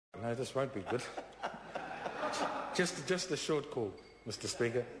No, this won't be good. Just a short call, Mr.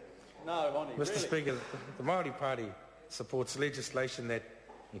 Speaker. No, Ronnie, Mr. really? Speaker, the Māori Party supports legislation that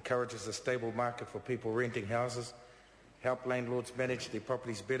encourages a stable market for people renting houses, help landlords manage their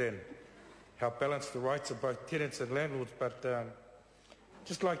properties better and help balance the rights of both tenants and landlords. But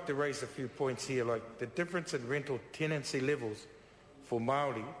just like to raise a few points here, like the difference in rental tenancy levels for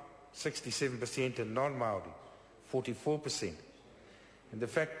Māori, 67%, and non-Māori, 44%. And the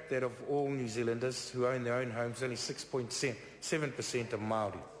fact that of all New Zealanders who own their own homes, only 6.7% are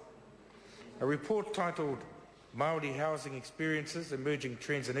Māori. A report titled Māori Housing Experiences, Emerging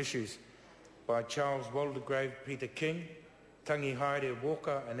Trends and Issues by Charles Waldegrave, Peter King, Tangi Haere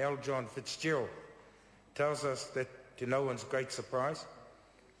Walker and L. John Fitzgerald tells us that, to no one's great surprise,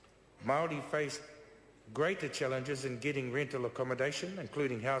 Māori face greater challenges in getting rental accommodation,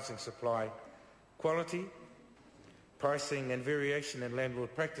 including housing supply, quality, pricing and variation in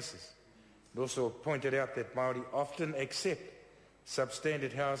landlord practices. It also pointed out that Māori often accept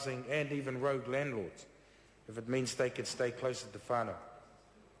substandard housing and even rogue landlords if it means they can stay closer to whānau.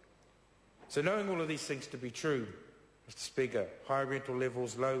 So knowing all of these things to be true, Mr. Speaker, high rental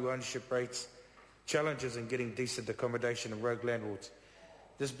levels, low ownership rates, challenges in getting decent accommodation and rogue landlords,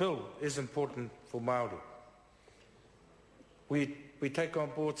 this bill is important for Māori. We take on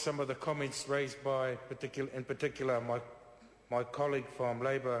board some of the comments raised by, in particular, my colleague from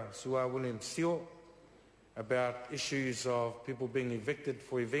Labour, Sua Williams-Seo, about issues of people being evicted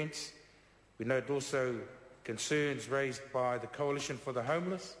for events. We note also concerns raised by the Coalition for the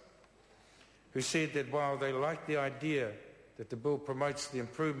Homeless, who said that while they like the idea that the bill promotes the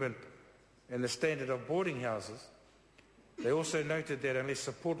improvement in the standard of boarding houses, they also noted that unless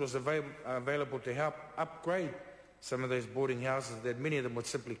support was available to help upgrade some of those boarding houses, that many of them would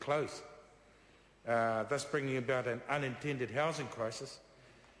simply close, thus bringing about an unintended housing crisis,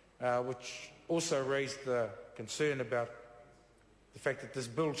 which also raised the concern about the fact that this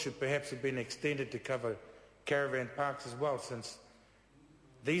bill should perhaps have been extended to cover caravan parks as well, since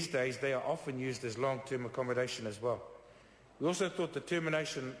these days they are often used as long-term accommodation as well. We also thought the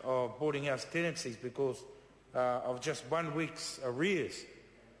termination of boarding house tenancies because of just 1 week's arrears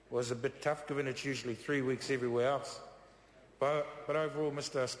was a bit tough, given it's usually 3 weeks everywhere else. But overall,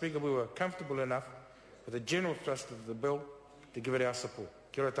 Mr. Speaker, we were comfortable enough with the general thrust of the bill to give it our support.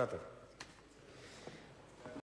 Kia ora tātou.